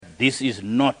This is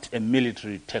not a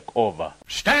military takeover.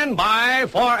 Stand by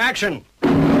for action.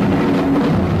 Greenville,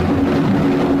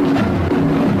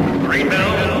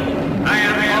 I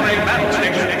am on a battle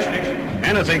station.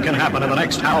 Anything can happen in the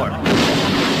next hour.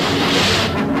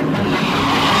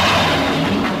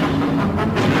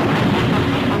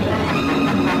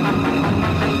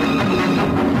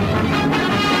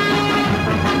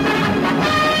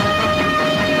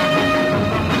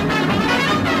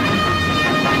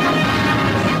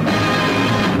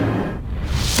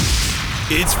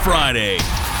 It's Friday,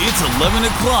 it's 11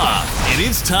 o'clock, and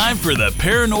it's time for the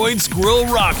Paranoid Squirrel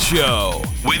Rock Show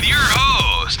with your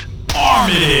host,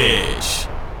 Armitage.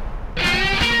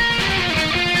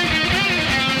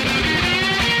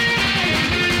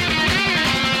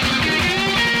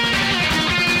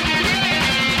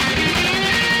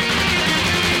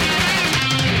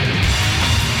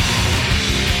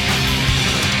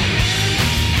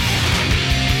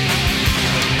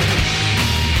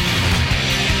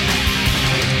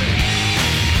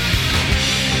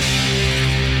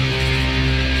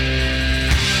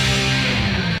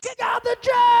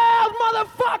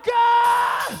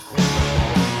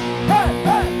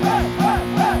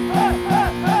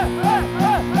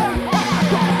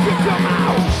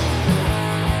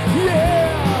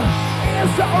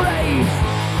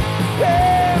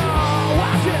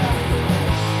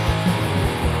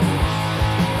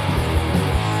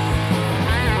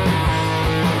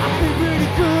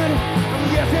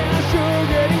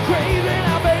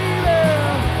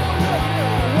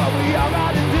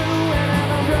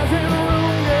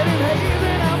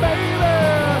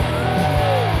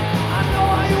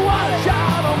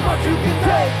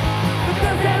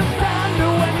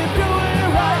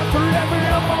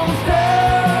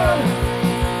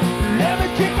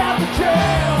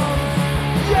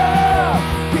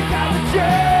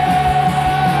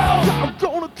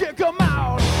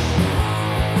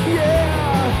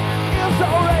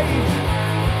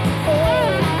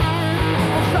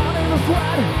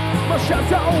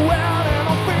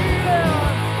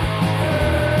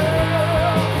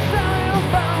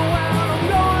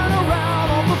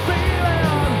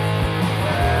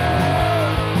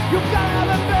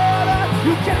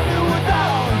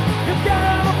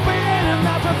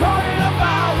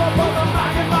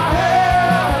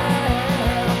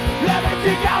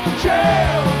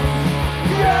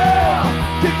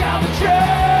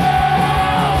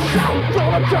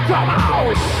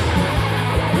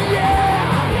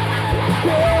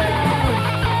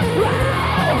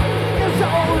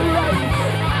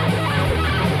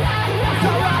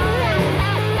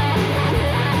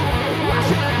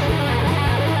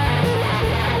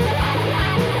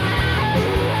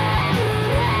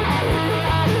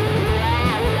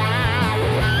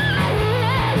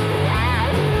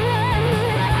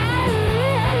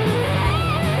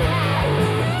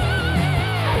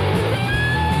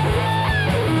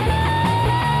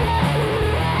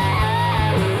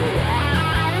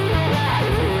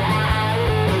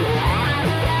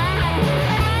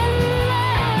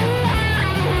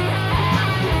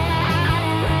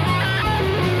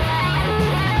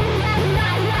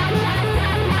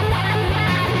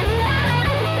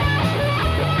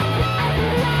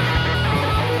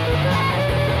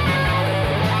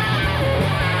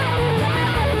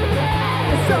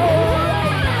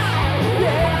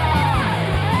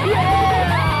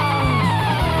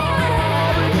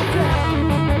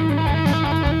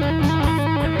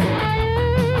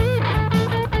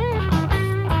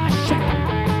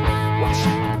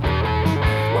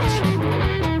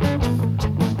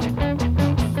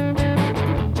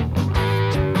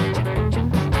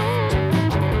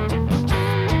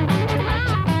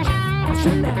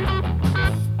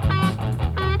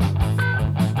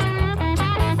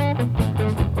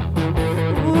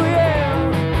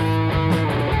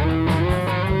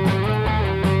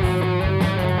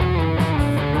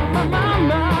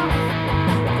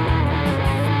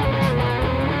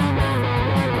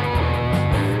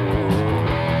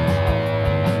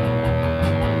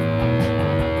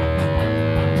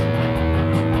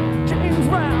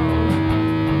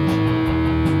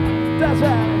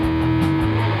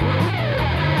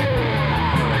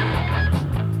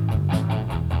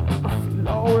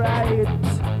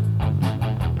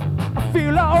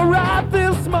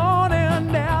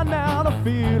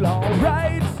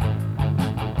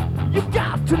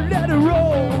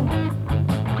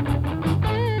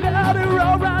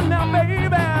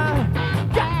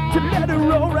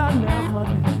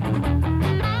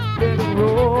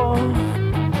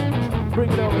 Bring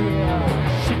it over here.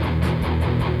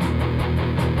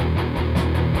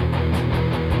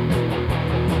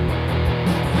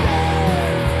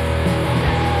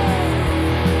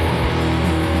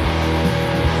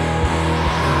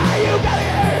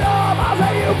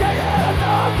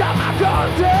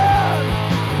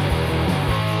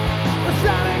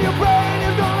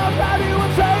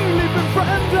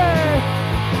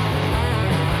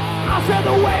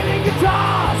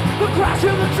 to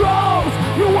the drums.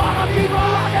 You wanna keep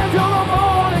on rocking till the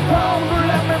morning comes.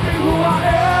 Let me be who I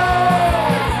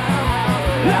am.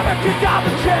 Let me kick out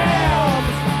the jams.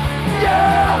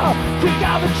 Yeah, kick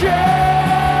out the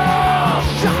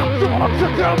jams. I'm gonna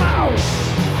kick them out.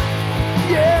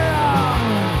 Yeah,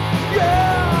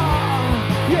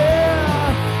 yeah,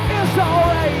 yeah. It's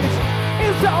alright.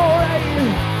 It's alright.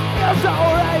 It's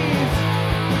alright.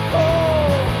 Oh.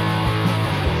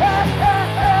 Hey, hey,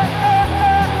 hey, hey,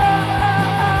 hey, hey,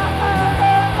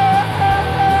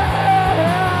 hey, hey.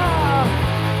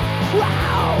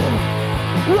 Wow.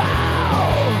 Wow.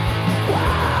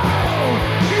 Wow.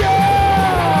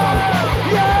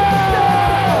 Yeah.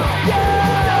 Yeah. Yeah.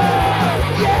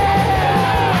 Yeah.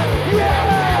 Yeah.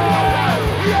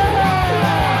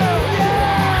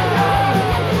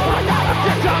 Yeah. I gotta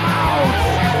get them out.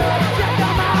 Get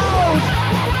them out.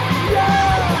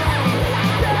 Yeah.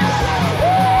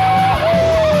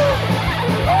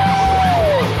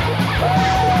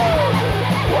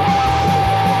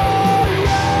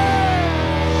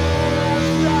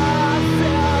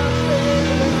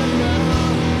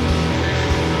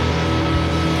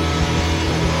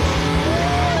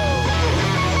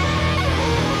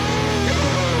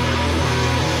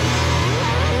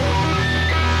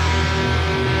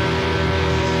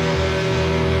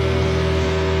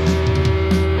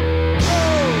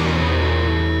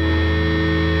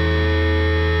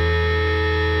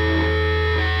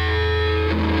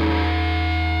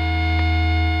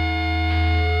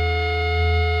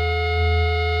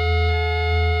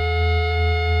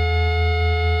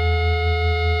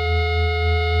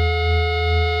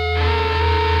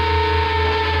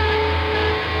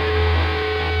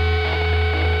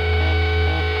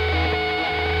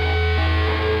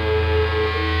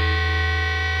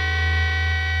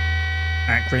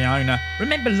 Brianna,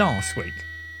 remember last week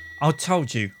I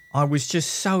told you I was just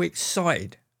so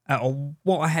excited at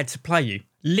what I had to play you,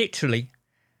 literally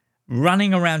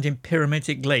running around in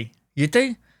pyramidal glee. You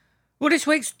do? Well, this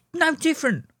week's no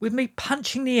different, with me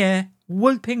punching the air,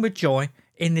 whooping with joy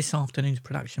in this afternoon's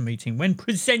production meeting when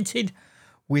presented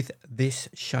with this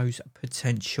show's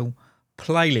potential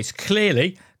playlist.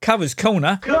 Clearly, Covers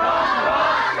Corner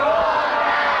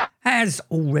has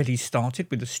already started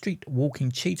with the Street Walking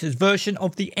Cheaters version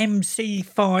of the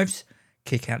MC5's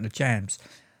Kick Out the Jams.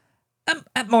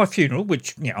 At my funeral,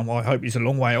 which I hope is a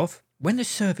long way off, when the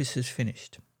service has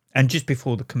finished, and just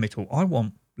before the committal, I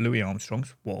want Louis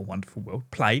Armstrong's What a Wonderful World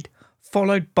played,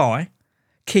 followed by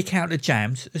Kick Out the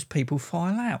Jams as people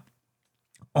file out.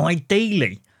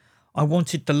 Ideally, I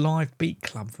wanted the Live Beat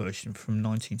Club version from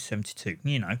 1972,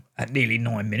 at nearly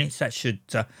 9 minutes. That should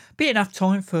be enough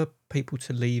time for people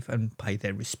to leave and pay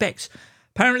their respects.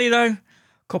 Apparently, though,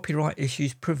 copyright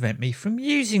issues prevent me from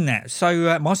using that.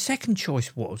 So my second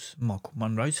choice was Michael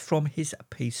Monroe's From His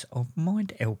Peace of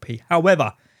Mind LP.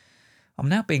 However, I'm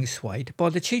now being swayed by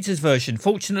the Cheaters version.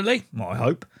 Fortunately, I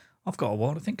hope, I've got a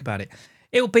while to think about it.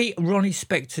 It'll be Ronnie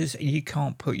Spector's You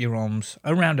Can't Put Your Arms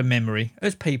Around a Memory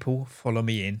as people follow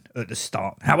me in at the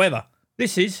start. However,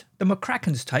 this is the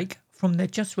McCracken's take from their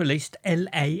just released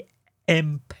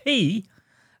LAMP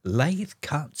Lathe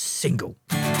Cut single.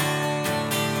 It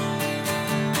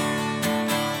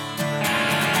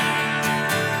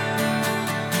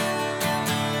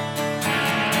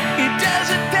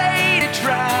doesn't pay to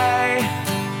try.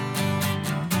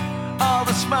 All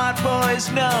the smart boys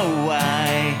know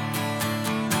why.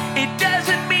 It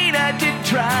doesn't mean I didn't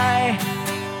try.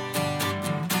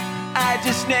 I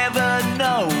just never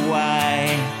know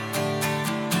why.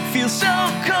 Feel so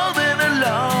cold and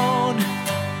alone,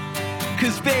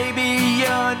 'cause baby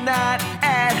you're not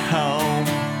at home.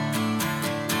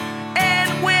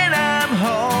 And when I'm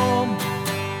home,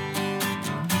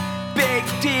 big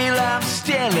deal, I'm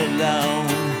still alone.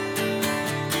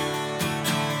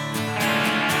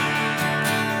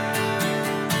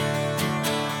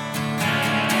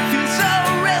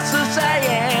 Restless I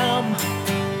am,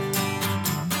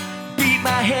 beat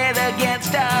my head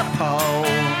against a pole,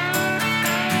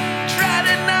 try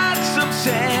to knock some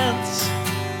sense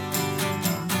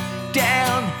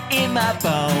down in my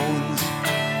bones.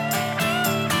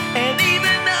 And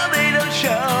even though they don't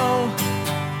show,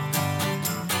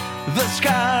 the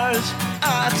scars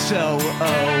are so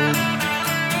old.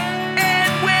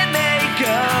 And when they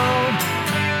go,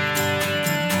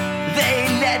 they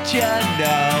let you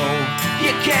know.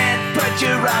 You can't put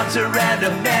your arms around a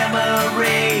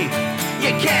memory.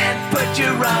 You can't put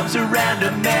your arms around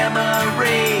a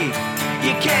memory.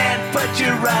 You can't put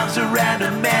your arms around a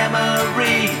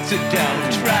memory. So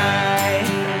don't try.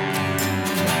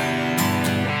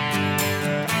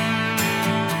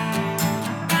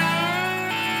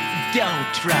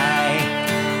 Don't try.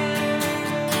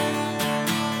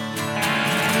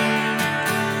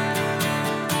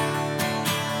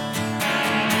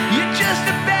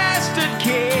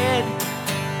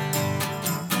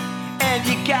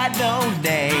 got no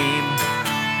name.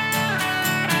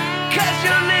 'Cause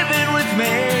you're living with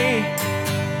me.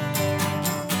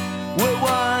 We're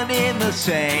one in the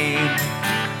same.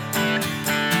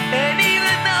 And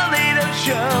even though they don't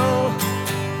show,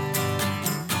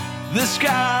 the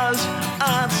scars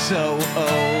aren't so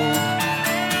old.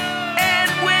 And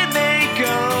when they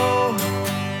go,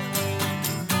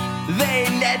 they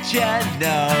let you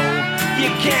know. You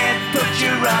can't put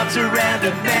your arms around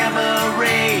a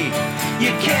memory.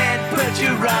 You can't put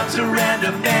your arms around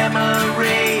a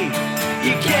memory.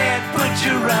 You can't put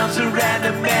your arms around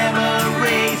a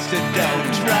memory, so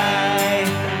don't try.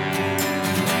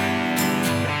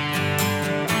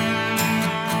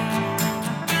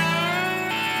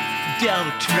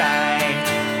 Don't try.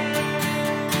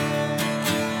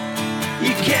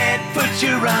 You can't put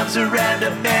your arms around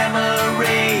a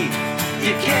memory.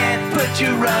 You can't put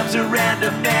your arms around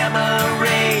a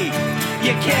memory.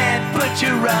 You can't put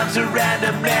your arms around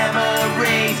a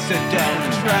memory, so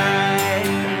don't try.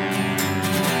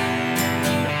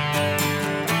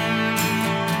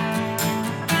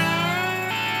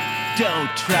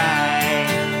 Don't try.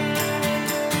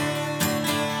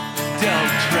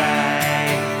 Don't try.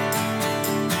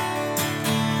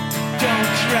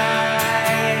 Don't try.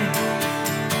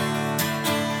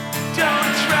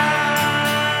 Don't try.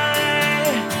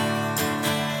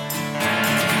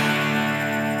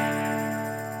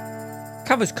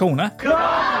 Covers Corner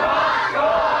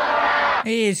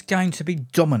is going to be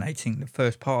dominating the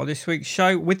first part of this week's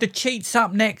show, with the Cheats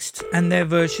up next and their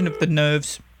version of The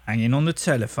Nerves, Hanging on the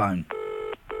Telephone.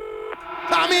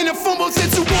 I'm in a fumble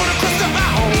since you wanna cross the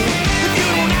hall. If you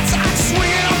don't answer, I'm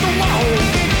swinging off the wall.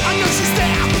 I know she's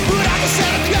there, but I just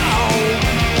had a call.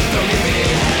 Don't leave me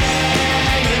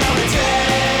hanging on the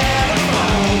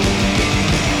telephone.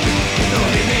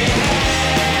 Don't leave me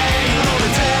hanging on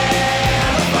the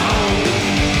telephone.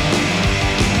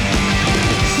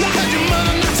 I heard your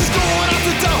mother now she's going out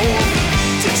the door.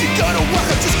 Did she go to work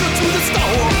or just go to the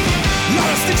store?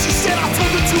 Last thing she said, I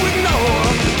told her to ignore.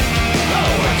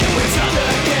 Oh, why can't we talk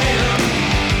again?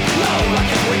 Oh, why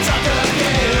can't we talk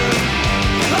again?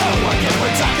 Oh, why can't we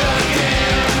talk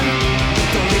again?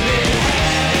 Don't leave me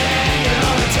hanging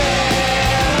on the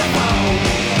telephone.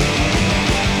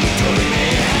 Don't leave me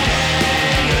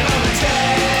hanging on the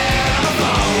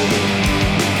telephone.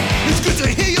 It's good to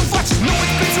hear your voice, know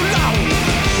it's been too long.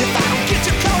 If I don't get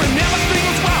your car and everything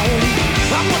was wrong,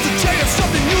 I want to tell you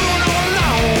something you don't know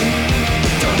alone.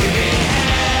 Don't leave me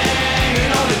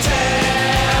hanging on the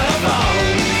telephone.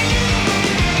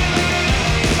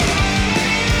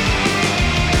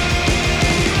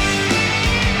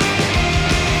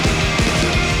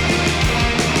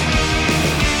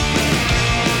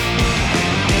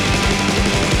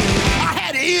 I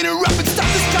had to interrupt and stop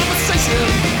this conversation.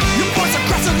 Your voice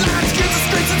across the line gives a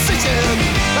strange sensation.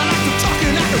 I like to talk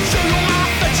and I can show you my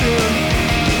affection.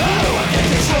 Oh, I can't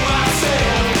control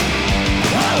myself.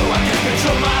 Oh, I can't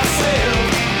control myself.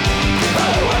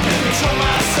 Oh, I can't control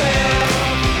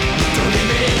myself. Don't leave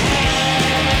me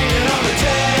hanging on the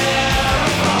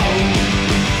telephone.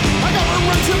 I got one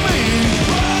run to me.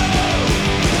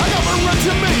 I got one run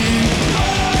to me.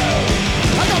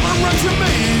 I got one run to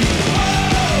me.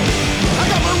 I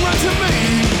got one run to me.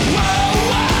 Whoa,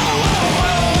 whoa, whoa,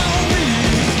 whoa, me.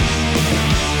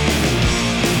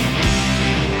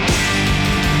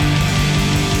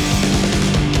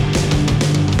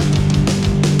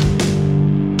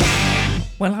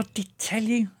 Well, I did tell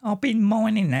you I've been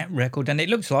mining that record, and it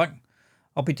looks like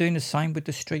I'll be doing the same with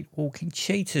the Street Walking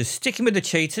Cheaters. Sticking with the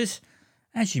Cheaters,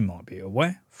 as you might be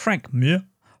aware, Frank Muir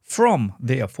from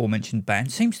the aforementioned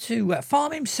band seems to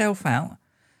farm himself out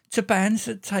to bands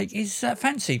that take his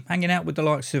fancy, hanging out with the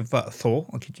likes of Thor,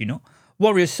 I kid you not,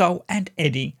 Warrior Soul and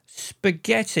Eddie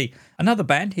Spaghetti. Another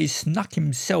band he's snuck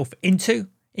himself into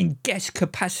in guest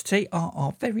capacity are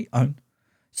our very own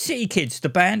City Kids. The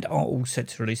band are all set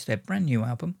to release their brand new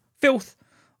album, Filth,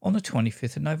 on the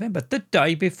 25th of November, the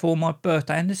day before my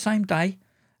birthday and the same day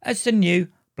as the new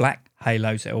Black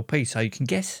Halos LP. So you can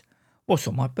guess what's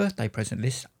on my birthday present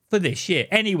list for this year.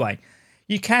 Anyway,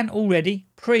 you can already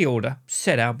pre-order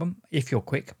said album if you're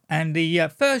quick, and the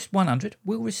first 100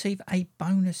 will receive a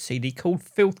bonus CD called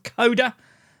Filth Coda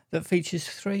that features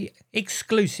 3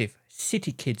 exclusive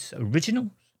City Kids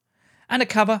originals and a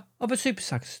cover of a Super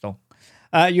Sucker song.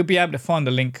 You'll be able to find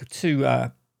the link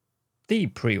to the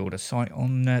pre-order site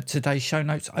on today's show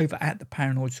notes over at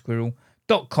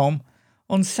theparanoidsquirrel.com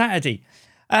on Saturday.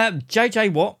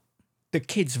 JJ Watt, the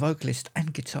Kids vocalist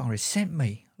and guitarist, sent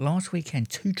me last weekend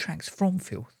 2 tracks from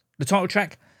Filth, the title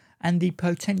track and the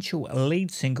potential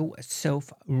lead single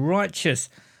Self-Righteous.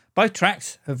 Both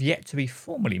tracks have yet to be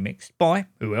formally mixed by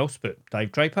who else but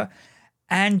Dave Draper,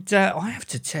 and I have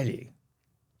to tell you,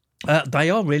 they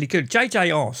are really good.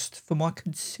 JJ asked for my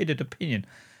considered opinion,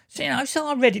 so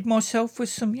I readied myself with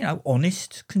some,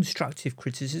 honest, constructive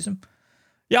criticism.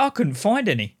 Yeah, I couldn't find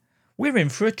any. We're in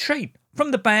for a treat.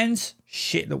 From the band's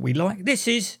shit that we like, this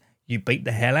is You Beat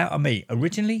the Hell Out of Me,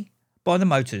 originally by the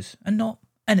Motors, and not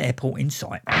an airport in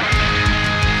sight.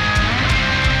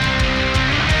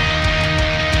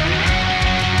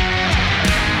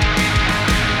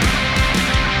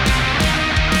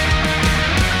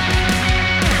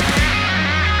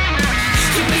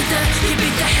 You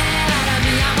beat the hell out of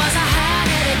me. I was a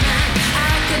hard-headed man.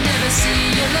 I could never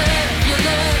see your love,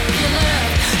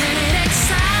 and it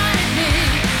excited me.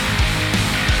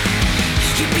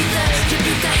 You beat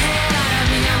the hell out of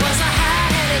me. I was a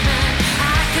hard-headed man.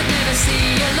 I could never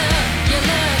see your love,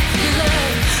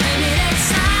 and it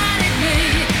excited me.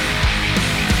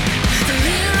 The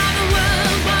leader of the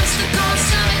world wants to go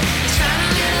summit. He's found a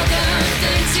little girl who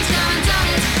thinks he's gone and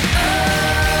done it.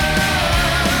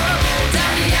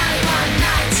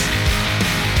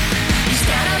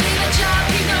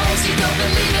 He don't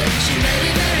believe it. She may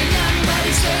be very young, but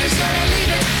he says he's gonna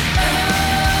leave it. Oh,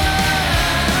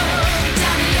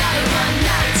 down the alley one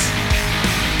night.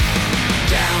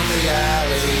 Down the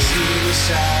alley, he was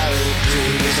Sally, to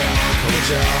his Uncle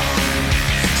John.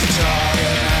 She taught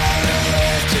him how to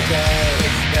live today,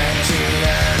 then she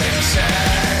heard him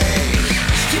say,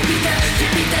 You beat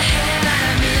the hell out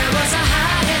of me. I was a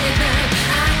hard-headed man.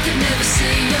 I could never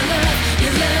see your love,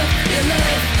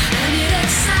 and it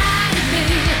excited me.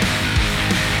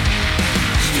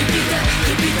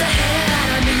 You beat the hell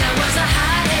out of me. I was a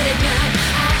hard-headed man.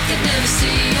 I could never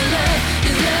see your love,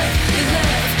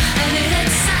 and it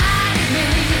excited me.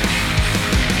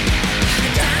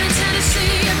 Down in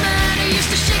Tennessee, a man who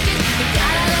used to shake it, he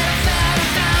got a little fat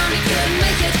and found he couldn't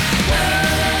make it. Whoa,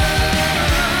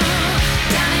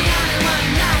 down the alley one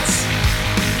night.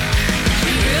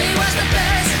 He really was the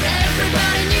best, and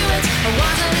everybody knew it.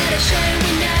 Wasn't it a shame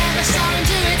we never saw him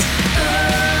do it?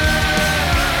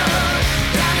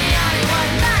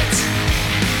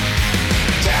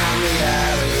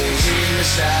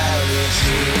 Sally,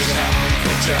 she was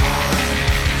Uncle John.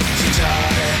 She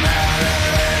taught him how to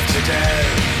live today,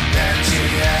 then she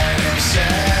heard him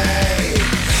say,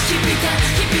 You beat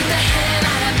the hell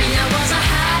out of me. I was a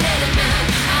hard-headed man.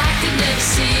 I could never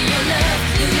see your love,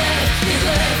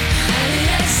 and it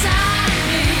excited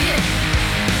me.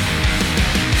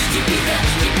 You beat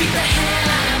the hell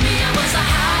out of me. I was a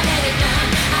hard-headed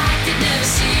man. I could never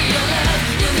see your love,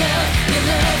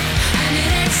 and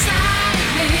it excited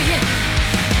me.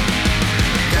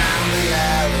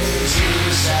 She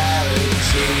was Sally,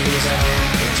 she was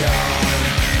Uncle John.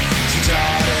 She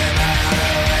taught him how to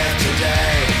live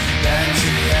today, then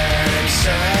she heard him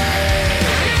say,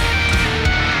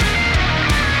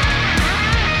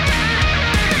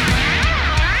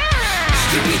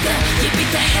 You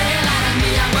beat the hell out of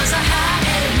me. I was a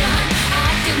hard-headed man. I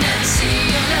could never see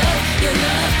your love,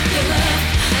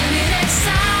 and it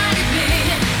excited me.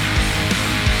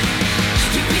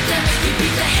 You beat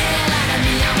the hell out of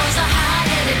me. I was a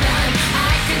hard-headed man.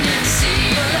 I could never see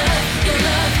your love,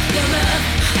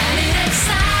 and it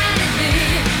excited me.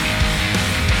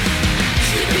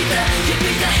 You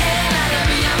beat the hell out of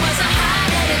me. I was a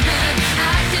hard-headed man.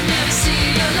 I could never see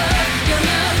your love,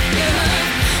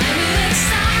 and it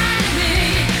excited me.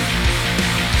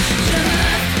 Your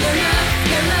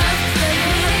love, and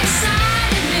it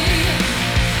excited me.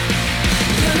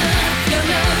 Your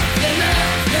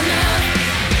love.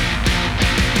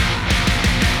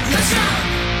 Let's go.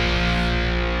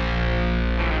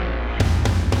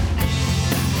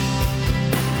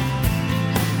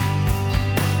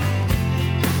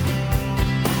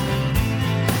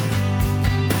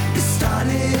 it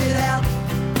started out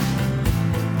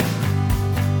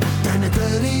down a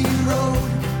dirty road.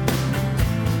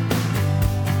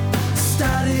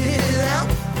 Started out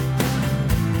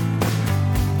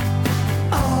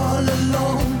all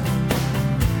alone.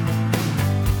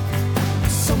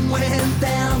 Some went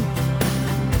down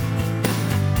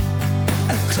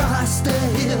across the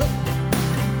hill.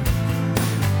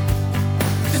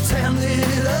 The town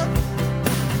lit up.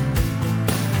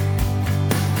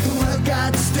 The world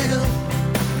got still.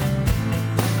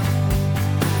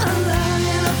 I'm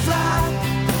learning to fly.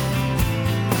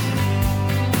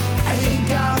 I ain't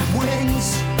got wings.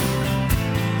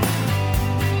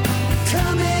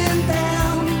 Coming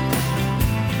down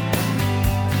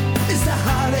is the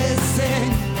hardest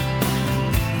thing.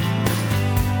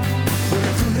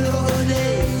 Good old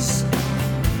days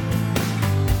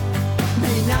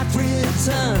may not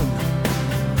return.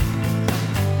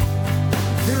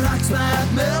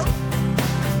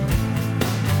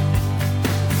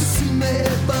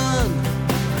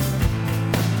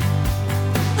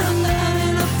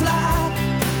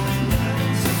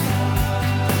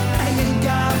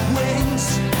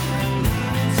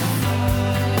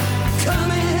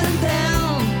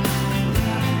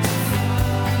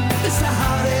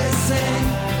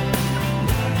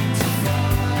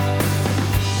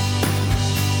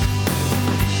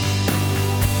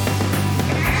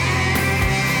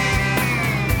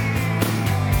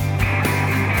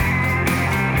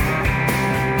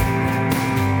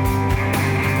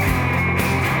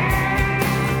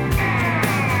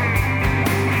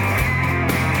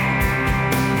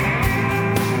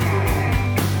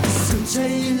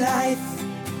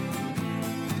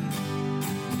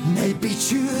 They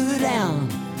beat you down,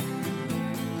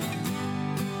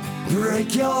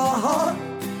 break your heart,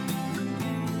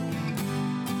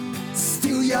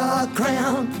 steal your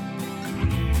crown.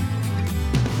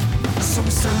 So we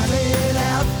started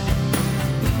out,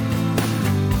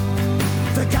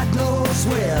 for God knows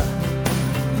where.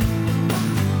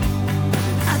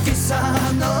 I guess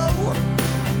I know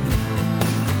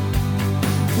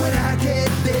when I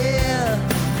get there.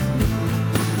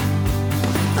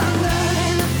 I'm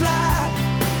learning to fly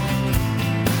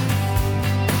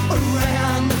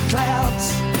around the clouds.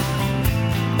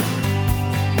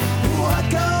 What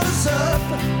goes up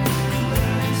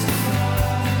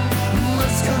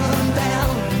must come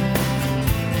down.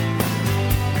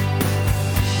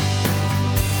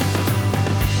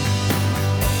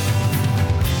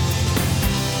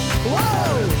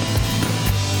 Whoa!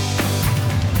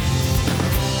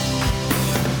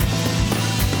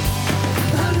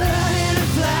 I'm learning to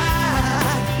fly.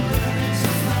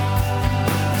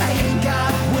 I ain't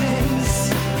got wings.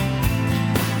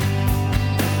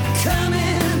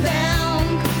 Coming down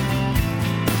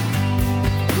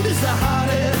is the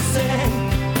hardest thing.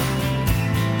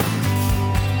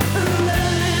 I'm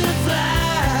learning to fly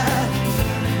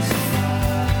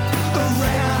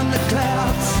around the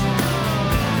clouds.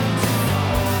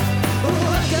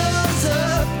 What goes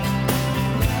up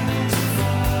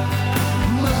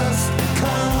must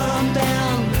come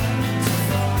down.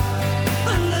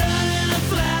 I'm learning to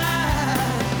fly.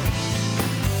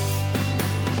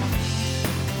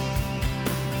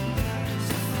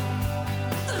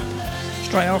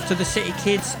 Straight after the City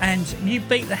Kids and You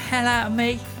Beat the Hell Out of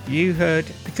Me, you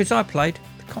heard Because I Played,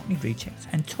 the Cockney Rejects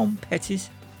and Tom Petty's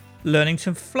Learning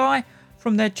to Fly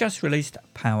from their just released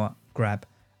Power Grab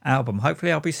album.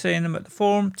 Hopefully I'll be seeing them at the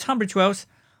Forum, Tunbridge Wells,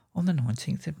 on the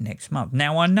 19th of next month.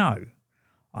 Now I know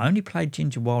I only played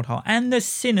Ginger Wildheart and The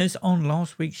Sinners on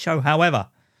last week's show. However,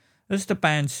 as the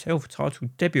band's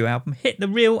self-titled debut album hit the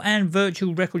real and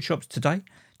virtual record shops today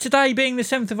being the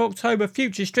 7th of October,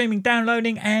 future streaming,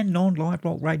 downloading and non-live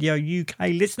rock radio UK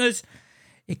listeners,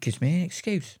 it gives me an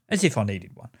excuse, as if I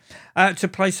needed one, to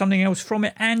play something else from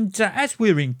it. And as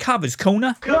we're in Covers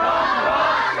Corner,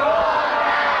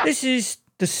 this is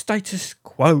the Status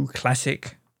Quo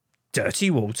classic, Dirty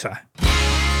Water.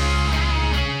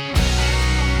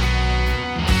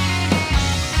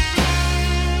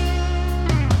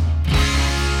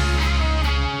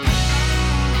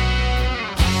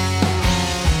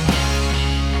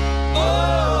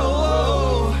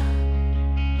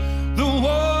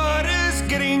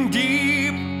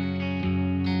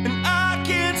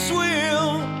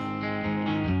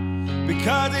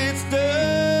 Because it's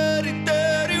dirty,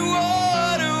 dirty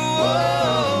water.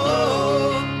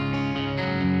 Whoa.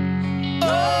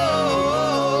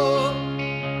 Oh.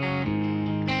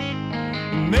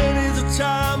 Many's the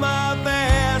time I've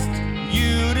asked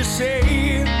you to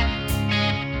say,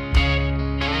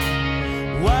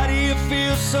 why do you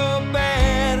feel so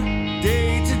bad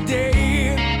day to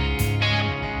day?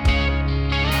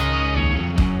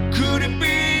 Could it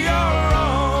be your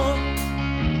wrong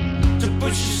to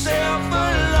push yourself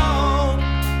along?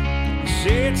 You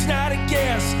say it's not a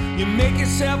guess, you make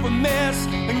yourself a mess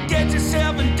and get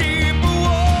yourself in deeper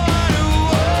water.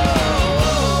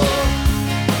 Whoa.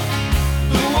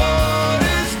 The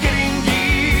water's getting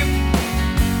deep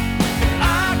and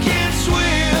I can't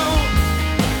swim.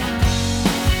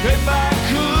 If I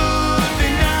could,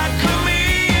 then I'd come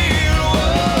in.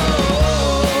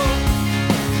 Whoa.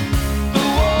 The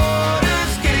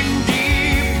water's getting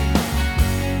deep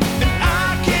and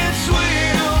I can't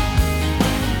swim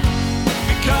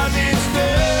because it's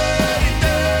dirty,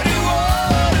 dirty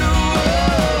water.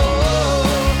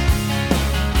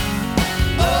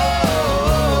 Oh.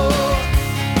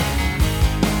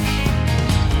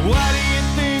 Why do you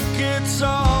think it's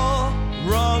all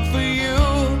wrong for you?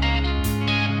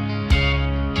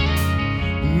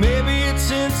 Maybe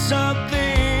it's in some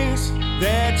things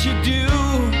that you do.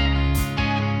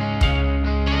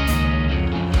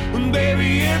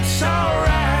 Baby, it's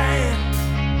alright.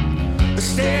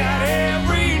 Stay out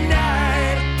every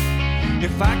night.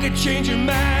 If I could change your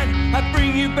mind, I'd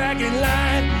bring you back in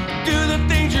line. Do the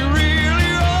things you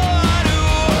really ought to.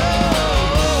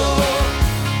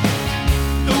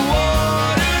 The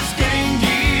water's getting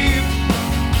deep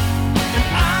and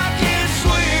I can't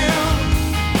swim.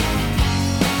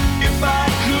 If I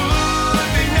could,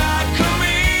 then I'd come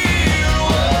in.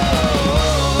 Whoa.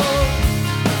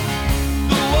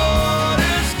 The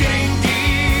water's getting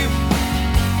deep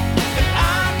and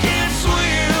I can't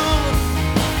swim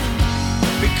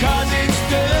because it's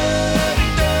dirty,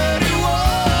 dirty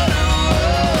water.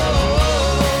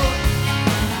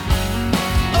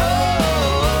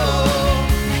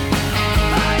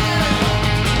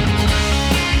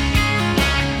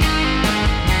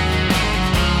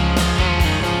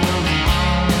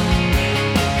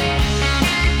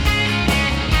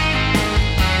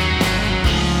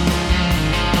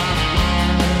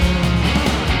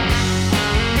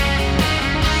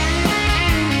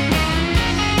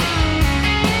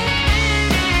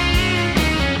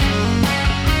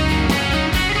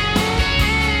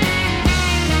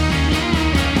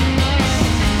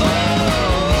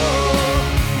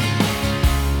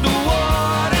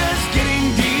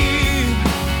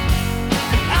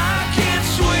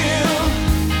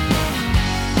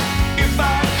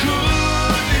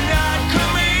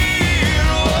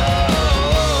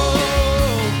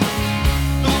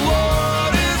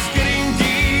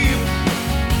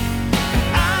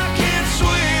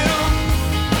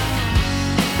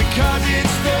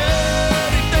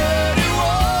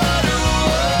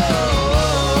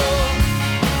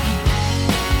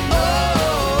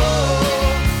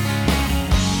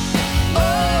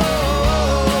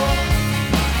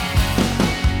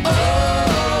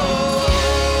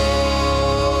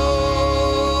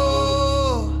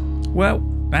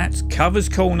 Covers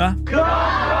Corner.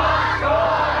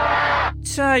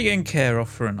 Taken care of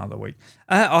for another week.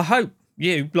 I hope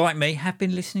you, like me, have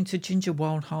been listening to Ginger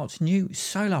Wildheart's new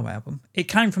solo album. It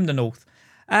came from the north.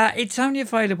 It's only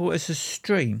available as a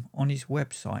stream on his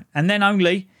website, and then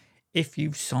only if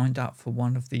you've signed up for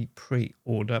one of the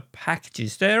pre-order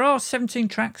packages. There are 17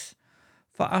 tracks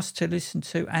for us to listen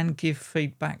to and give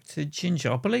feedback to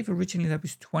Ginger. I believe originally there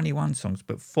was 21 songs,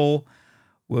 but 4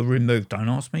 were removed. Don't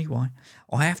ask me why.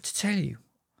 I have to tell you,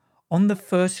 on the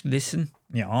first listen,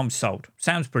 yeah, I'm sold.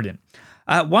 Sounds brilliant.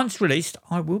 Once released,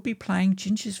 I will be playing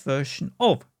Ginger's version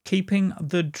of Keeping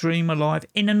the Dream Alive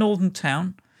in a Northern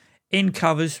Town in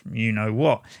covers, you know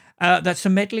what. That's a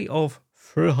medley of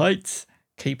Through Heights,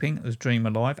 Keeping the Dream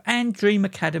Alive, and Dream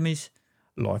Academy's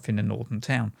Life in a Northern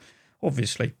Town,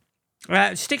 obviously.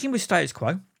 Sticking with status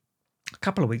quo, a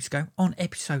couple of weeks ago, on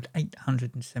episode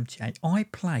 878, I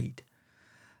played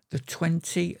the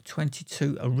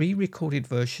 2022 re-recorded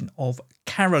version of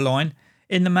Caroline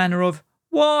in the manner of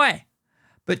Why?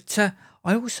 But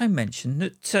I also mentioned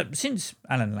that since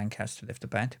Alan Lancaster left the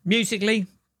band, musically,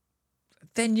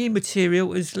 their new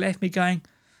material has left me going,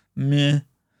 meh.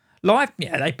 Live,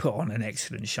 yeah, they put on an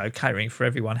excellent show, catering for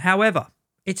everyone. However,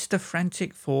 it's the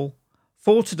frantic fall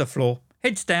to the floor,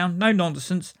 heads down, no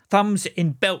nonsense, thumbs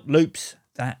in belt loops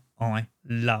that I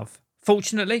love.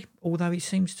 Fortunately, although he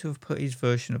seems to have put his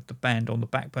version of the band on the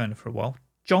back burner for a while,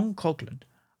 John Coglan,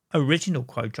 original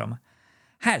Quo drummer,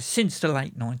 has since the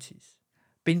late 90s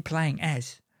been playing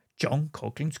as John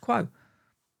Coglan's Quo,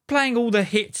 playing all the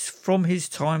hits from his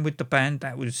time with the band.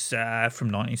 That was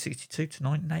from 1962 to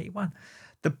 1981.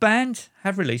 The band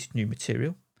have released new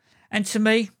material, and to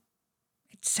me,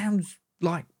 it sounds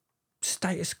like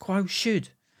Status Quo should.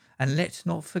 And let's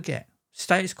not forget,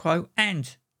 Status Quo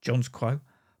and John's Quo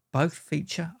both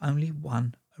feature only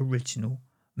one original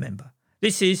member.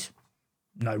 This is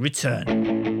No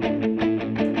Return.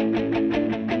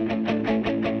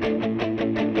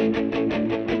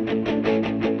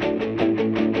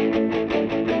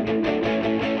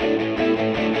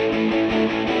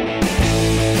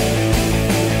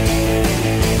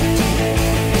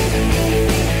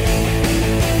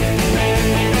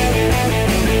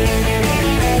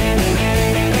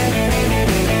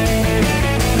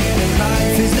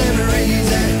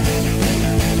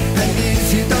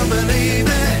 Believe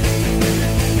it.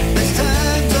 There's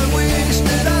times when we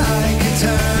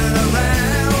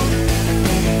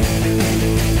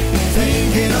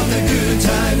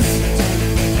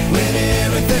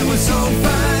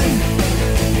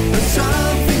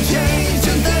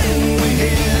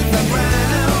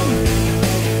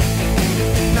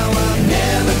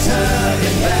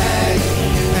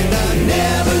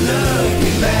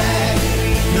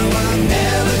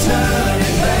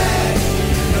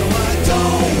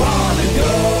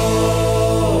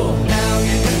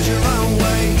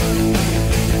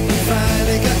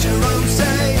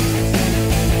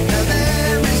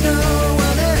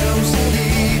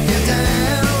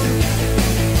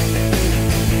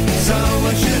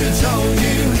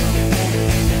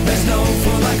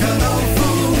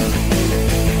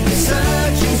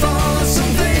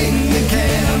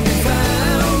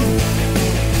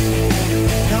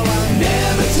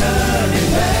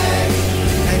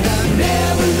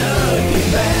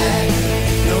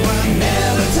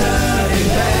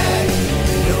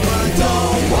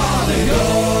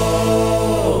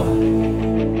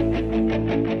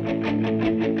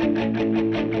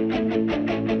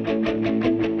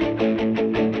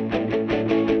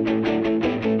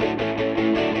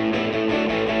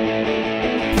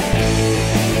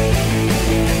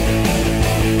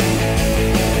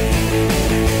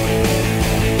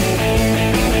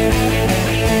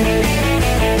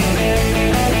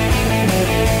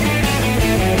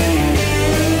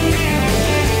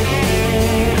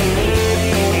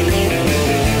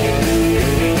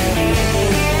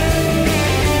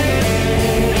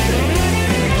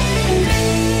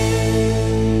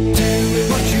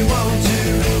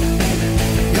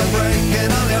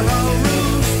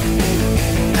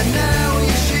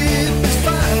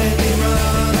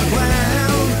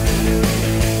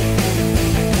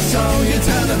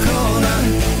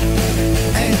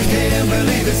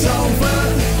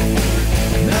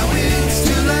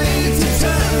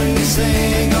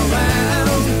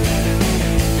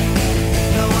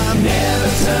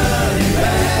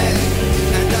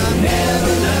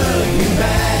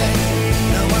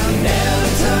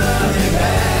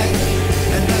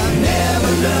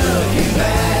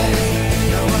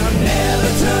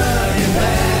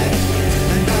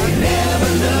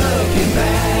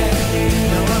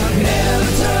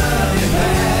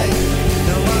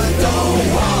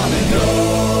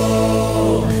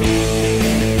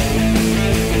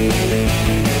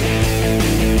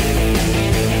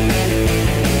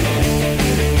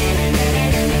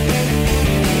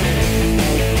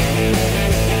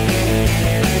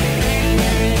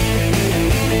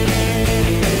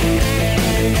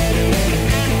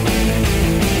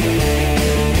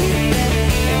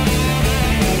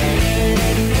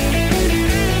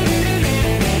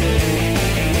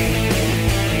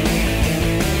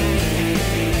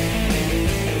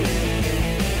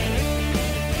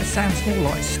sounds more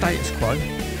like Status Quo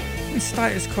than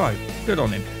Status Quo. Good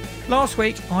on him. Last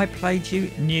week I played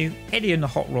you new Eddie and the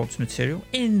Hot Rods material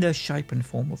in the shape and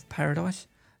form of Paradise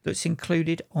that's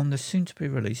included on the soon-to-be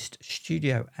released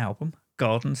studio album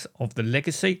Gardens of the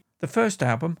Legacy, the first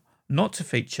album not to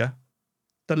feature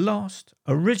the last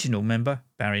original member,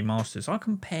 Barry Masters. I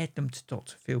compared them to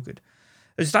Dr. Feelgood,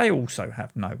 as they also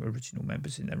have no original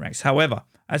members in their ranks. However,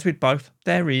 as with both,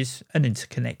 there is an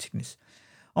interconnectedness.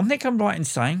 I think I'm right in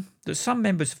saying that some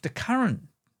members of the current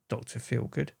Dr.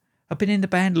 Feelgood have been in the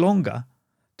band longer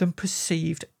than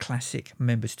perceived classic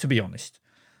members, to be honest.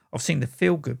 I've seen the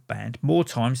Feelgood band more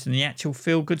times than the actual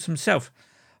Feelgoods themselves,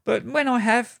 but when I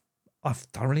have, I've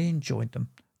thoroughly enjoyed them.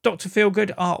 Dr.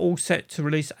 Feelgood are all set to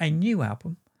release a new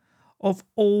album of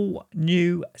all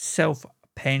new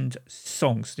self-penned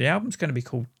songs. The album's going to be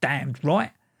called Damned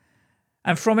Right,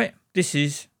 and from it, this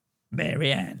is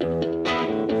Mary Ann.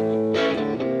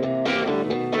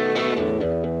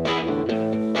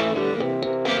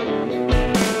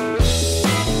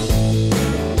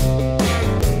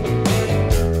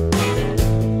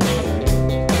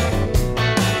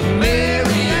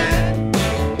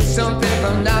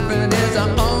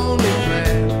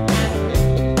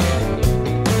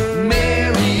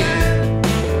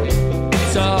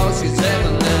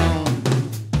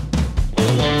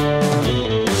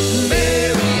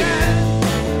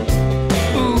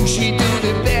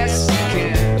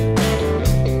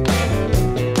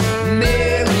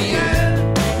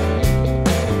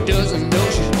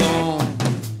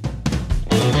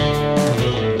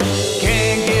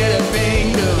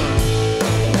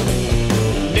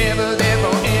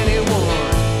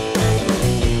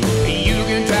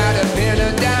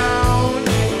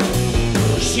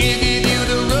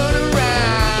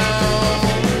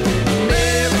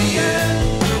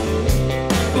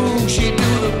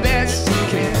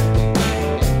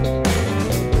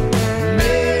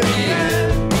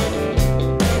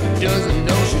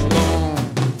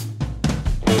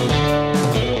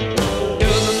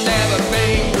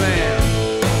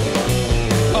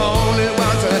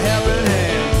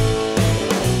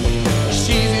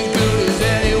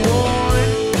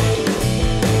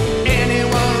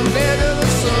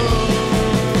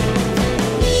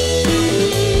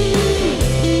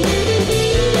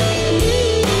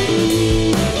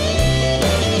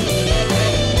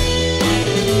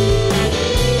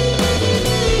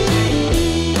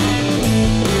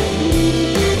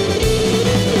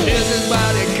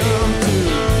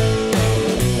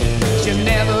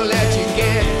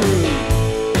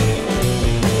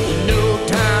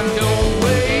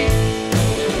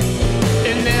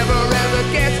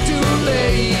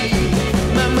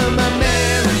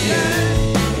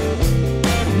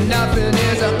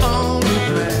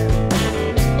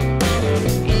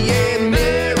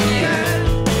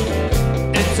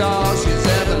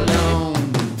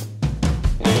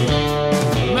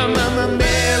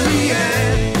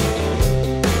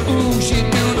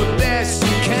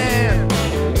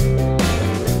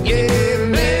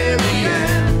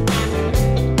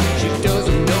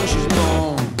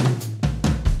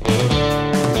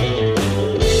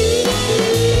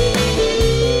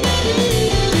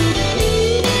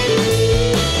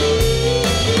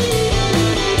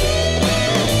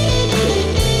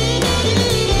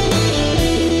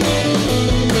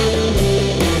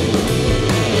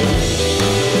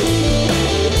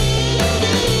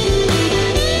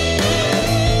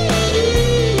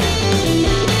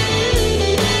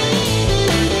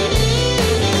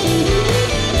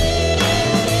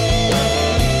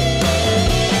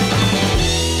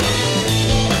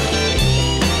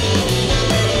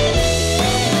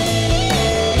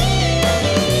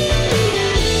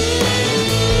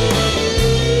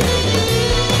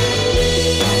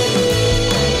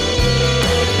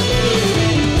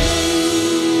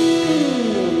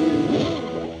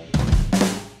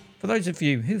 Those of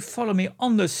you who follow me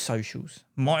on the socials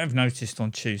might have noticed on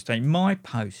Tuesday my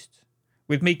post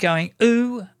with me going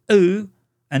ooh, ooh,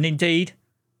 and indeed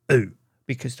ooh,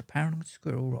 because the Paranoid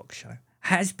Squirrel Rock Show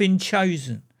has been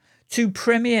chosen to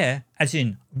premiere, as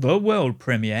in the world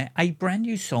premiere, a brand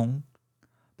new song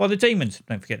by the Demons.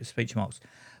 Don't forget the speech marks.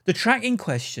 The track in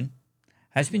question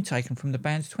has been taken from the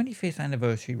band's 25th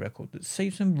anniversary record that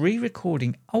sees them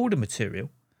re-recording older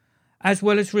material as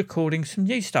well as recording some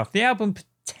new stuff. The album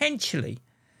potentially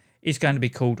is going to be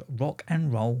called Rock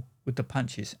and Roll with the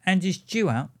Punches and is due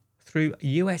out through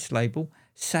US label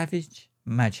Savage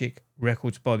Magic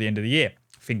Records by the end of the year.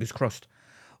 Fingers crossed.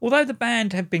 Although the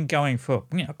band have been going for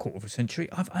a quarter of a century,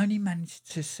 I've only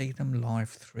managed to see them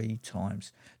live 3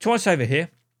 times. Twice over here.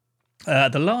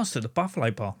 The last at the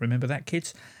Buffalo Bar, remember that,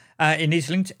 kids? In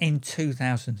Islington in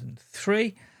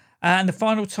 2003. And the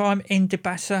final time in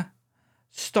Debassa,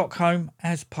 Stockholm,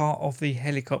 as part of the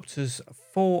Helicopters'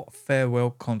 4 farewell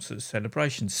concert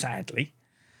celebration. Sadly,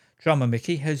 drummer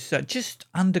Mickey has just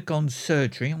undergone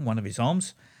surgery on one of his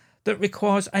arms that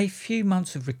requires a few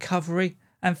months of recovery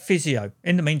and physio.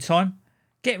 In the meantime,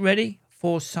 get ready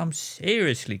for some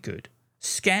seriously good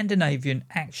Scandinavian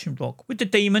action rock with the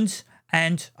Demons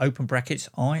and, open brackets,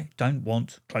 I don't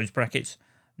want, close brackets,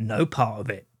 no part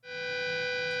of it.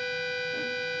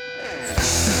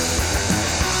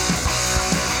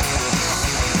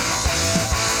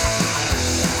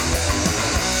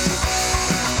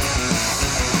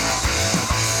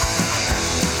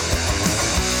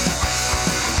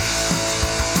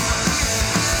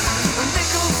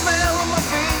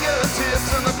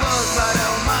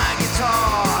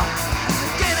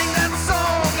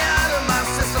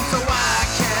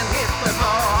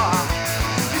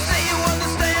 You say you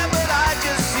understand, but I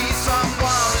just see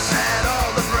someone who's had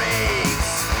all the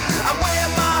breaks.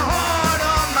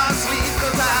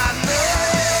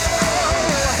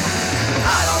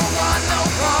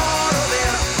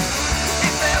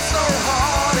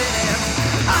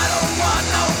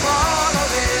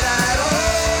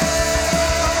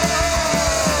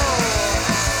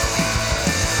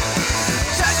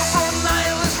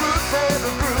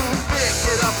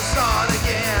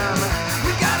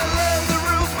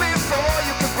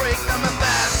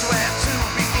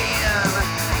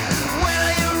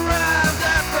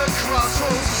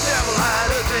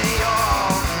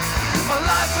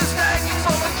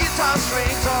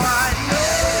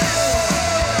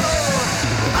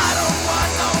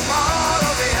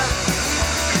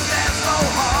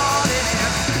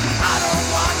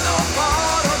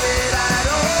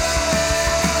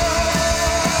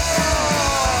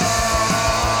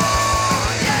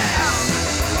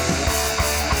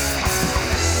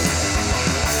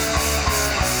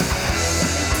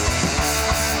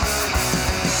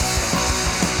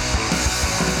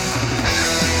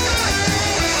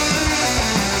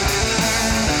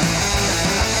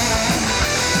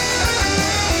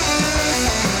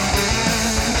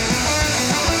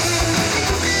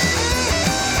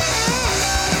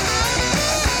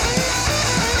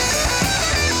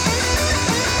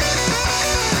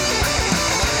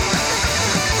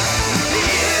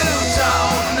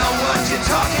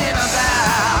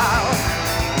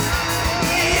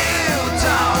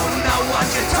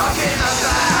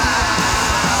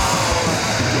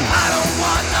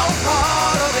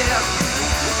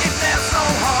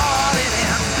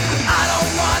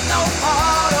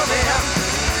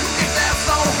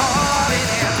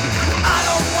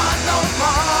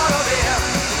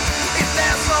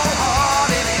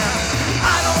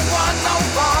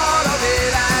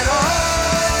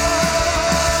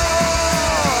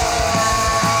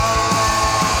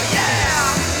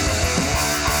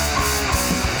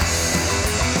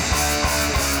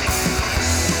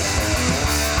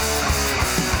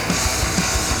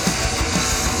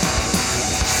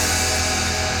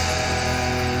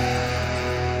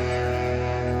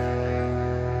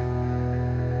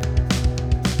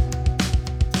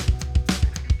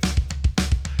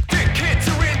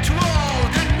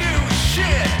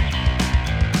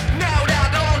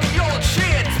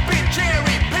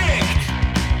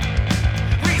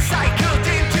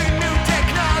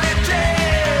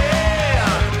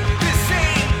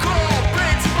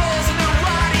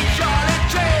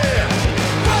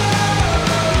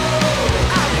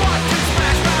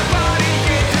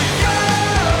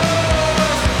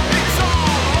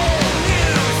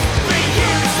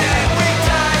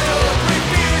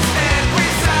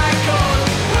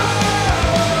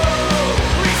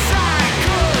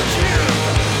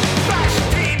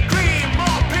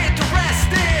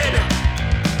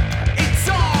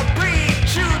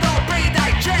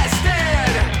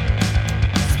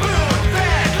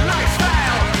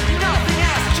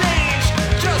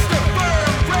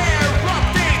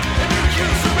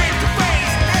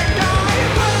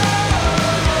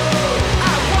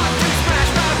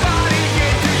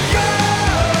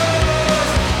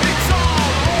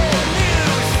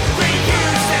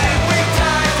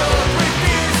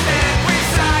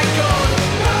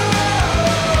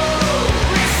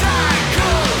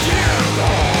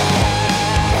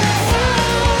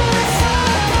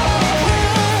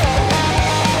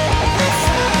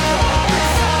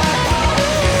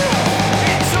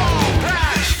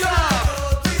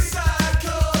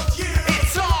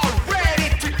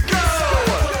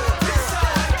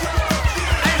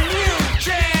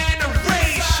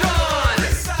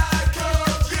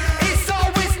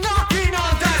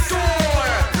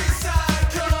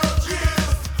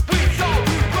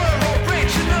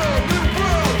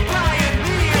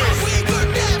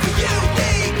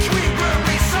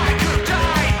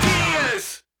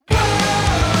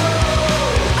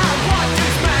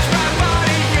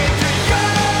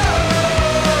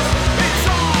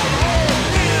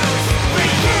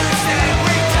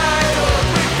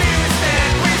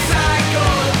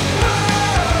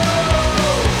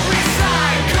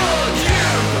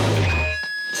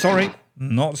 Sorry,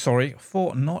 not sorry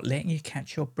for not letting you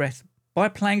catch your breath by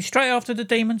playing straight after the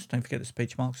Demons. Don't forget the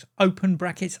speech marks. Open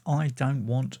brackets, I don't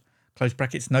want. Close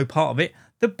brackets, no part of it.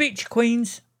 The Bitch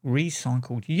Queens,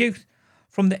 Recycled Youth,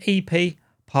 from the EP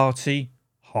Party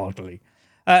Hardly.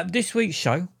 This week's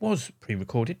show was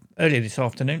pre-recorded earlier this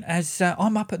afternoon as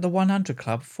I'm up at the 100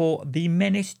 Club for the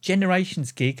Menace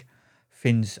Generations gig,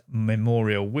 Finn's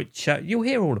Memorial, which you'll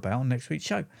hear all about on next week's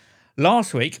show.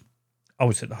 Last week, I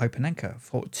was at the Hope and Anchor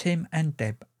for Tim and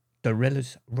Deb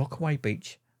Dorella's Rockaway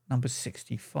Beach, number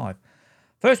 65.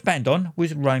 First band on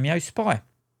was Romeo Spy,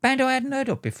 band I hadn't heard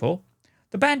of before.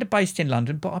 The band are based in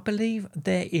London, but I believe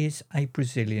there is a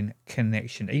Brazilian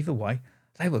connection. Either way,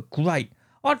 they were great.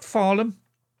 I'd file them,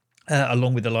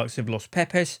 along with the likes of Los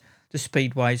Pepes, the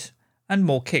Speedways, and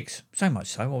more Kicks. So much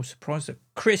so, I was surprised that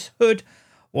Chris Hood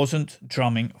wasn't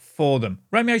drumming for them.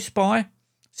 Romeo Spy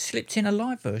slipped in a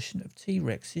live version of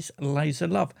T-Rex's Laser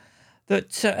Love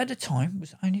that at the time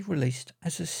was only released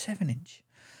as a 7-inch.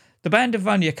 The band have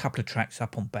only a couple of tracks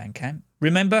up on Bandcamp.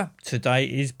 Remember, today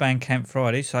is Bandcamp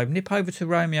Friday, so nip over to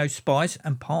Romeo Spies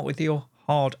and part with your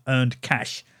hard-earned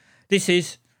cash. This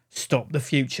is Stop the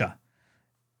Future.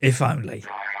 If only.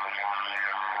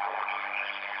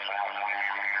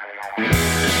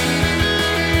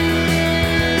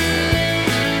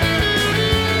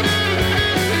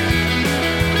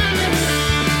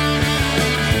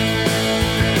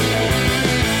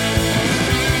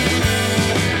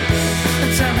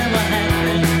 Tell me what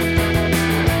happened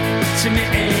to me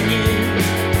and you.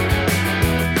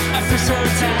 I feel so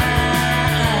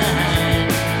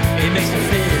tired, it makes me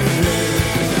feel blue.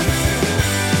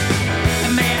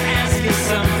 And may I ask you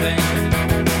something?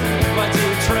 Why do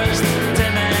you trust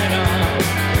them at all?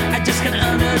 I just can't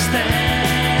understand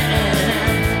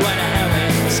what the hell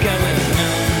is going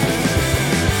on.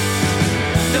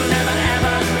 They'll never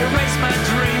ever erase my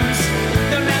dreams.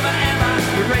 They'll never ever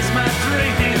erase my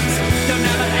dreams. They'll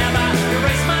never ever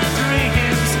erase my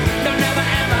dreams. They'll never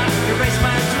ever erase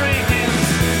my dreams.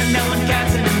 And no one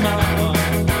cares anymore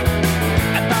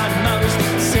about the most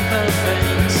simple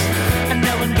things. And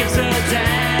no one gives a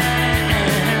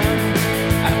damn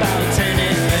about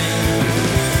anything.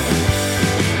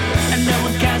 And no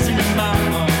one cares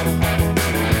anymore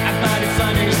about the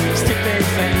funny, stupid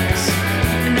things.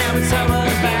 And now it's all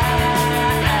about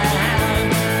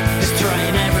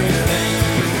destroying everything.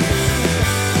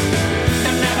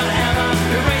 They'll never ever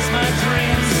erase my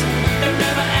dreams. They'll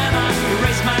never ever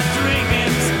erase my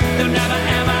dreams. They'll never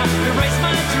ever erase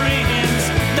my dreams.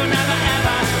 They'll never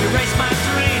ever erase my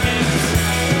dreams.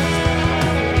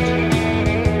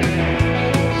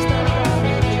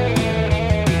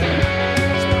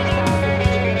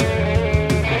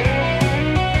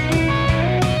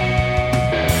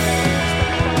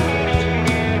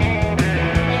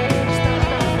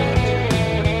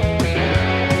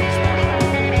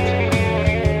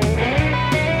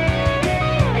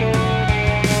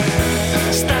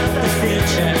 Stop the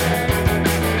future.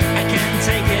 I can't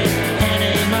take it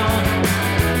anymore.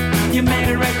 You made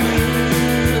the right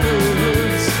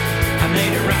moves. I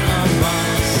made the wrong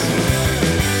ones.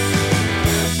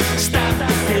 Stop the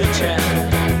future.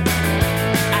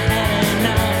 I had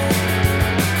enough.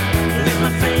 Leave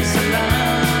my face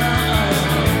alone.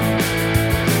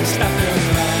 Stop the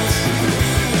lights.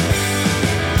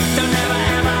 Don't ever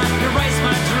ever erase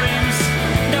my dreams.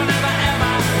 Don't ever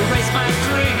ever erase my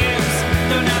dreams.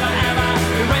 Don't ever ever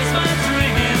erase my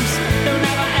dreams. Don't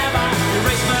ever ever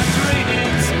erase my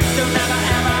dreams. Don't ever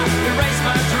ever erase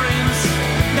my dreams.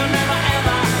 Don't ever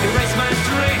ever erase my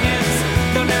dreams.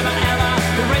 Don't ever ever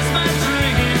erase my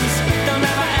dreams. Don't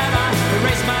ever ever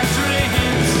erase my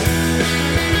dreams.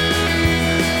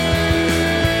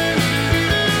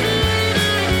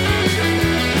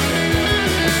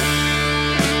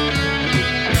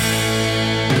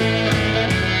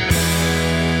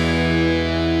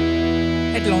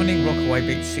 Headlining Rockaway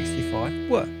Beach 65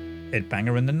 were Ed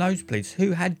Banger and the Nosebleeds,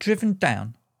 who had driven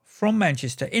down from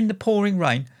Manchester in the pouring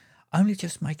rain, only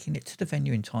just making it to the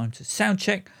venue in time to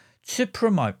soundcheck to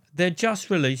promote their just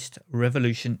released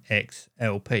Revolution X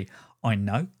LP. I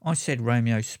know I said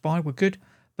Romeo Spy were good,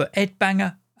 but Ed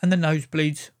Banger and the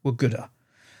Nosebleeds were gooder.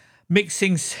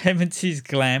 Mixing 70s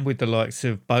glam with the likes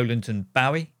of Boland and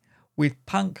Bowie, with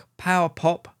punk power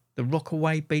pop, the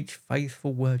Rockaway Beach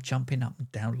faithful were jumping up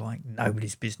and down like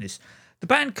nobody's business. The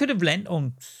band could have lent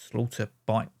on Slaughter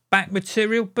Bite back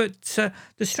material, but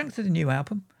the strength of the new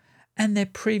album and their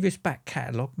previous back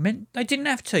catalogue meant they didn't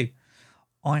have to.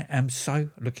 I am so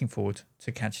looking forward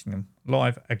to catching them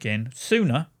live again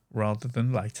sooner rather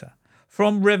than later.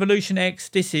 From Revolution X,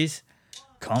 this is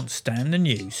Can't Stand the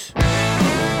News.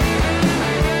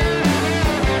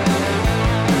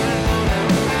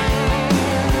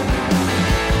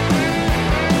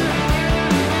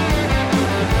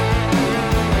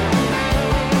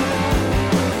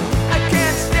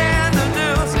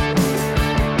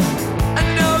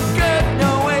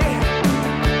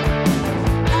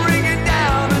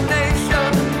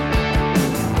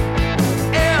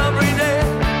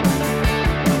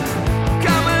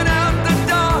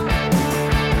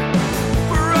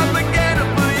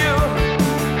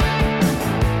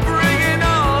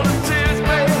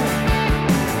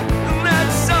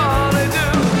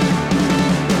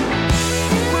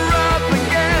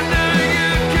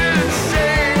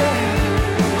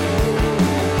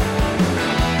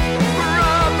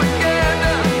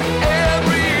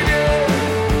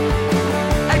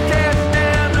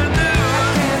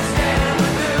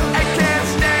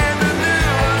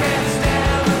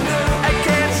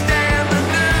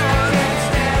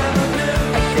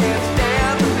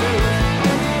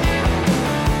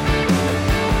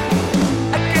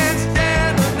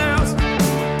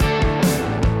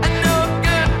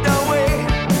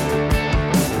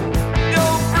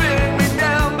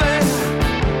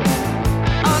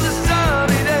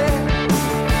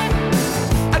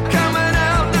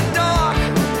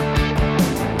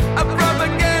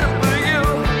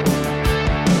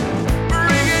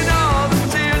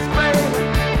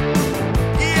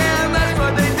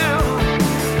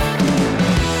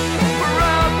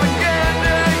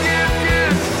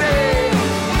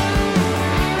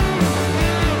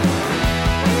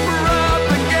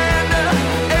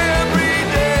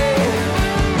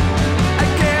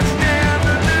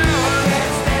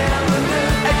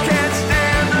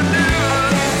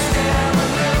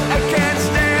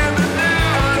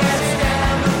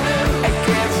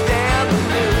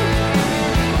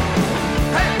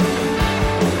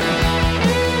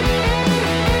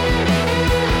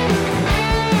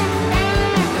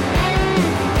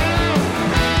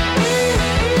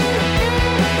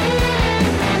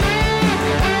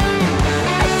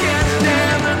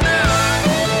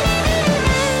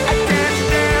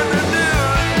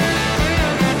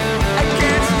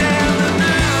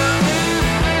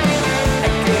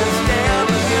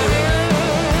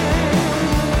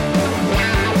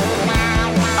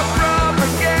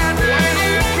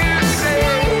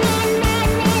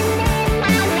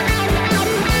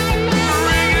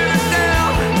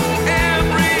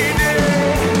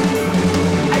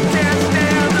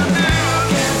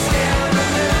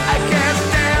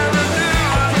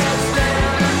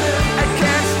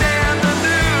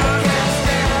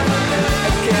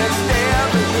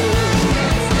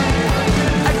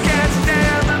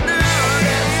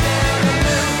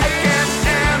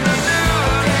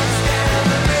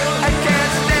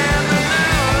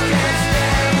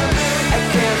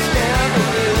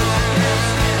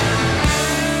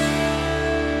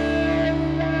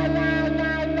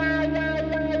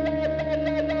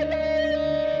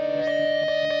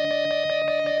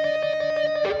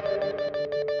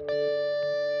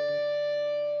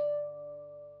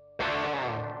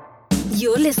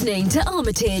 You're listening to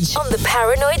Armitage on the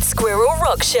Paranoid Squirrel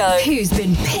Rock Show, who's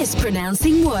been piss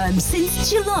pronouncing worms since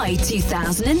July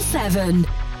 2007.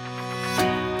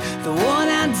 The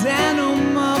worn-out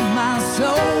denim of my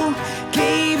soul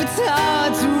gave its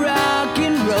heart to rock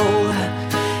and roll.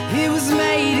 It was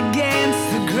made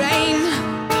against the grain,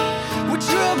 with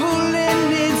trouble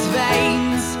in its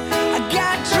veins. I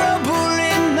got trouble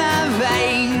in my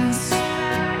veins.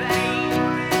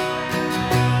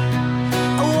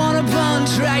 I wanna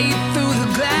punch right through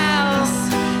the glass,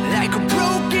 like a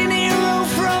broken arrow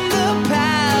from the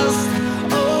past.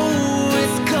 Oh,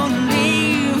 it's gonna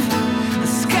leave a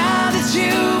scar that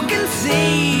you can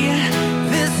see,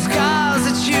 the scars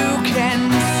that you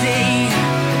can see.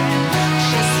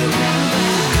 Just remember,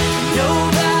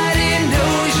 nobody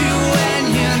knows you when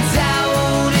you're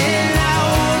down and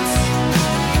out,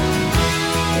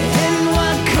 and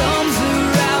what comes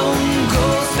around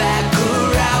goes back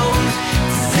around.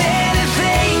 Does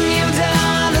anything you've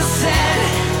done or said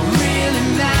really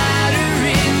matter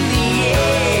in the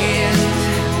end?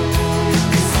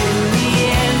 'Cause in the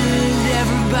end,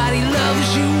 everybody loves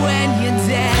you when you're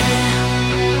dead.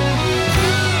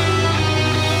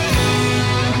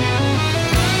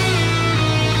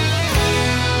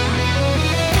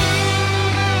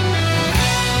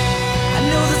 I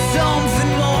know there's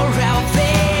something more out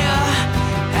there.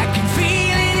 I can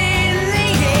feel it in the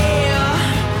air.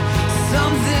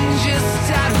 Something just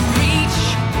out of reach.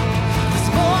 There's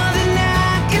more than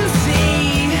I can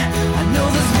see. I know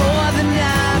there's more than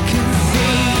I can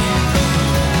see.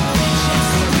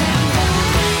 Just remember,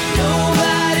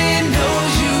 nobody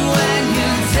knows you when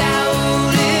you're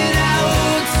down and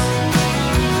out,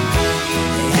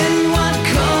 and what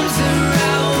comes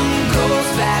around goes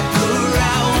back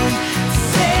around.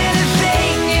 Does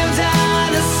anything you've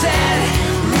done or said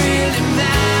really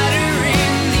matter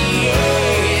in the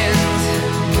end?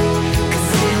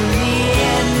 'Cause in the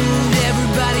end,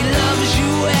 everybody loves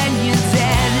you when you're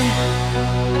dead.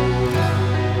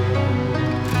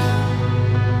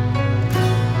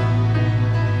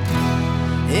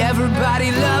 Everybody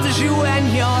loves you when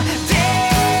you're dead.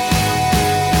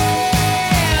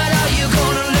 Are you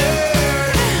gonna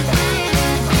learn?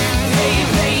 Hey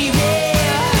baby,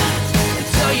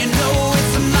 so you know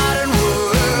it's a modern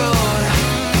world.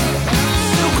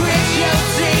 So grit your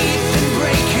teeth and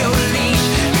break your leash.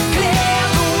 Declare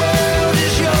the world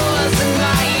is yours and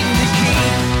mine to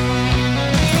keep.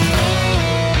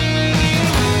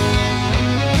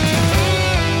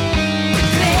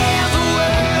 Declare the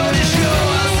world is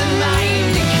yours and mine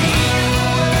to keep.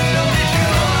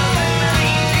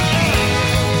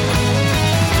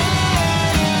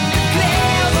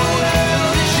 Declare the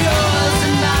world is yours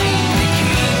and mine to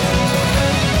keep.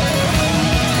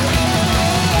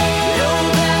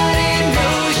 Nobody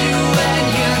knows you when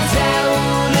you're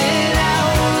down and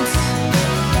out,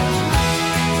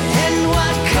 and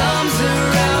what comes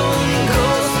around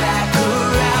goes back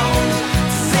around.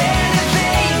 Does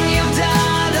anything you've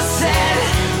done or said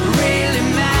really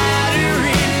matter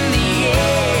in the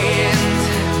end?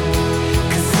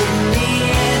 'Cause in the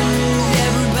end,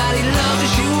 everybody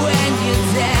loves you when you're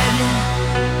dead.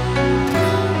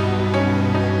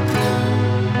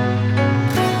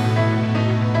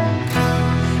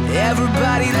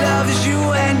 Everybody loves you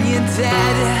when you're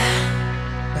dead.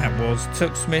 That was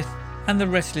Tuck Smith and the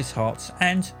Restless Hearts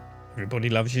and Everybody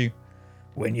Loves You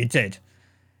When You're Dead.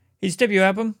 His debut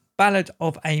album, Ballad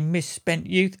of a Misspent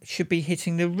Youth, should be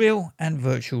hitting the real and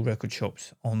virtual record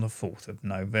shops on the 4th of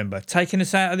November. Taking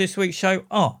us out of this week's show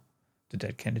are the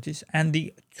Dead Kennedys and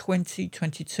the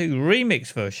 2022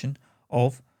 remix version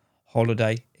of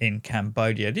Holiday in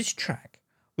Cambodia. This track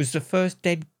was the first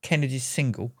Dead Kennedys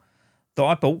single that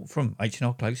I bought from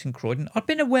H&R Close in Croydon. I'd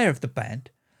been aware of the band,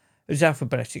 as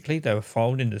alphabetically they were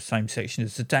filed in the same section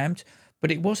as The Damned,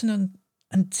 but it wasn't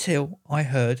until I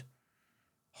heard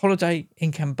Holiday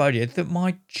in Cambodia that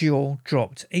my jaw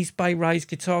dropped. East Bay Ray's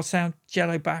guitar sound,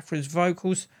 Jello Biafra's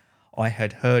vocals. I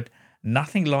had heard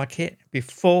nothing like it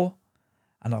before,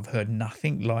 and I've heard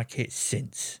nothing like it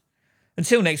since.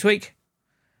 Until next week,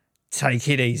 take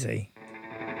it easy.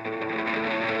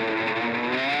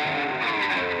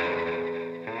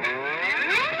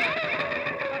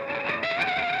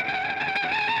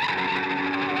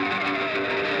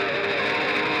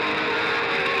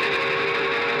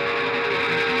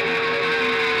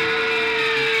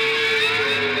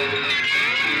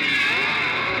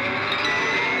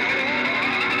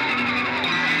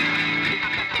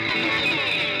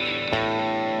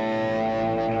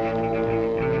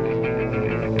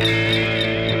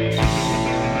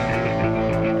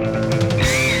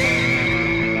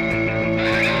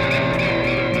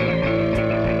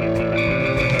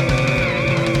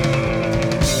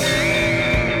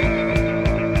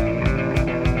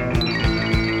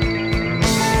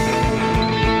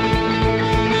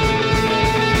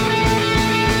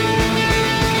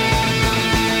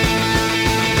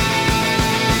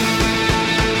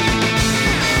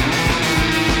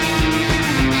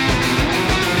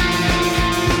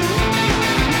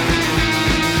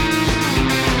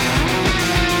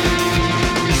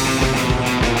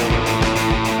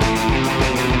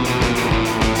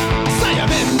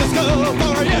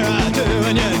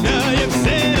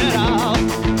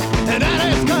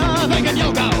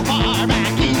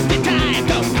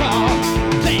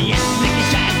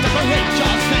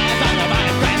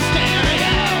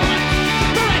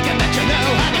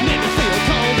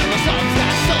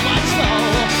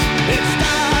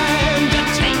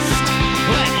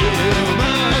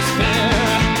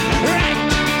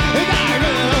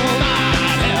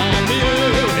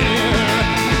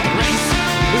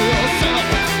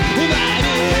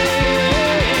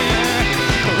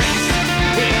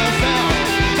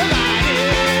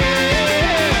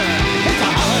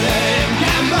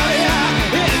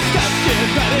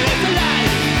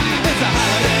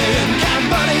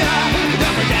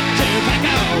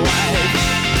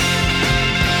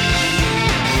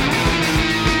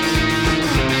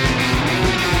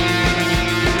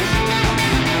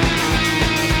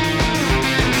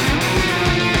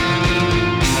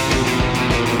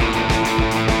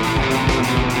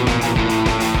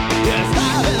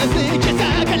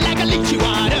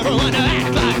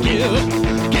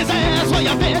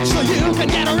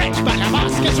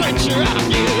 stretcher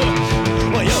on you.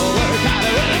 Well, you'll work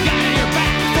harder with a gun in your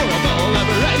back for a bowl of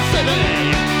rice today.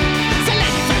 So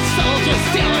let your soldier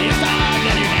steal your star,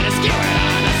 then your head is skewered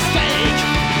on a stake.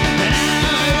 And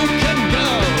now you can go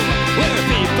where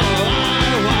people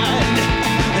are one.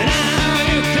 And now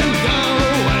you can go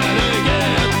where they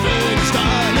get things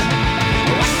done.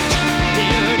 What do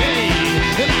you need,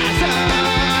 my son?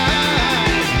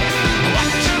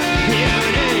 What do you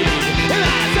need,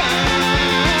 my son?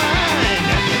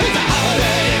 It's a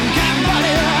holiday in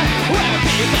Cambodia where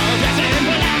people dress in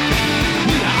black.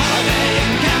 It's a holiday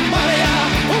in Cambodia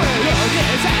where your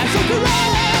kids have some great.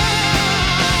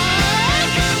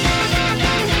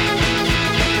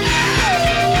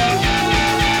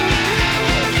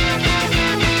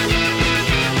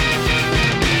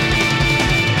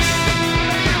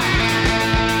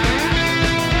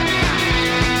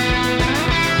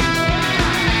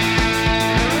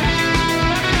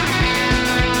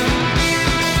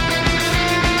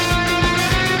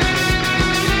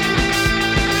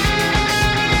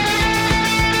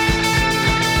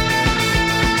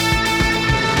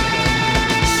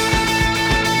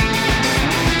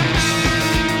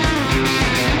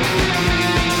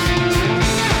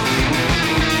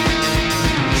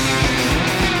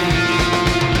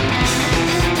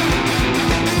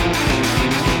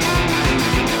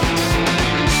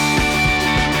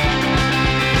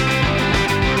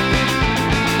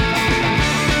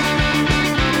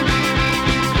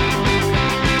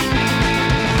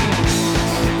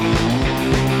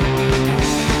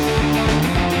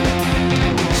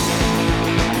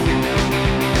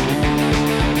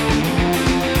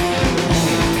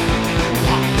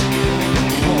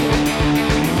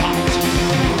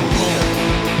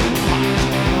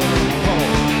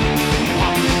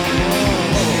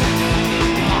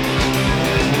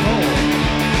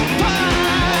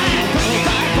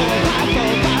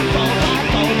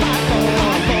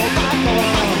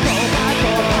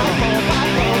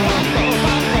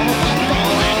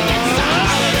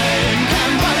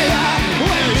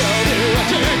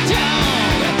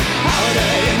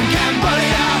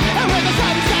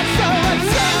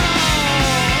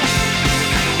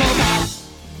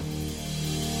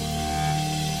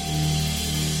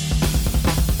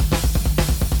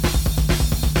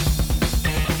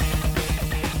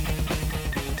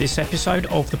 This episode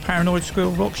of the Paranoid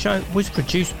Squirrel Rock Show was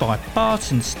produced by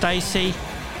Bart and Stacey,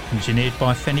 engineered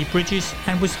by Fenny Bridges,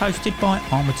 and was hosted by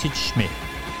Armitage Schmidt,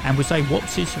 and was a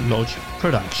Wops's Lodge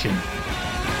production.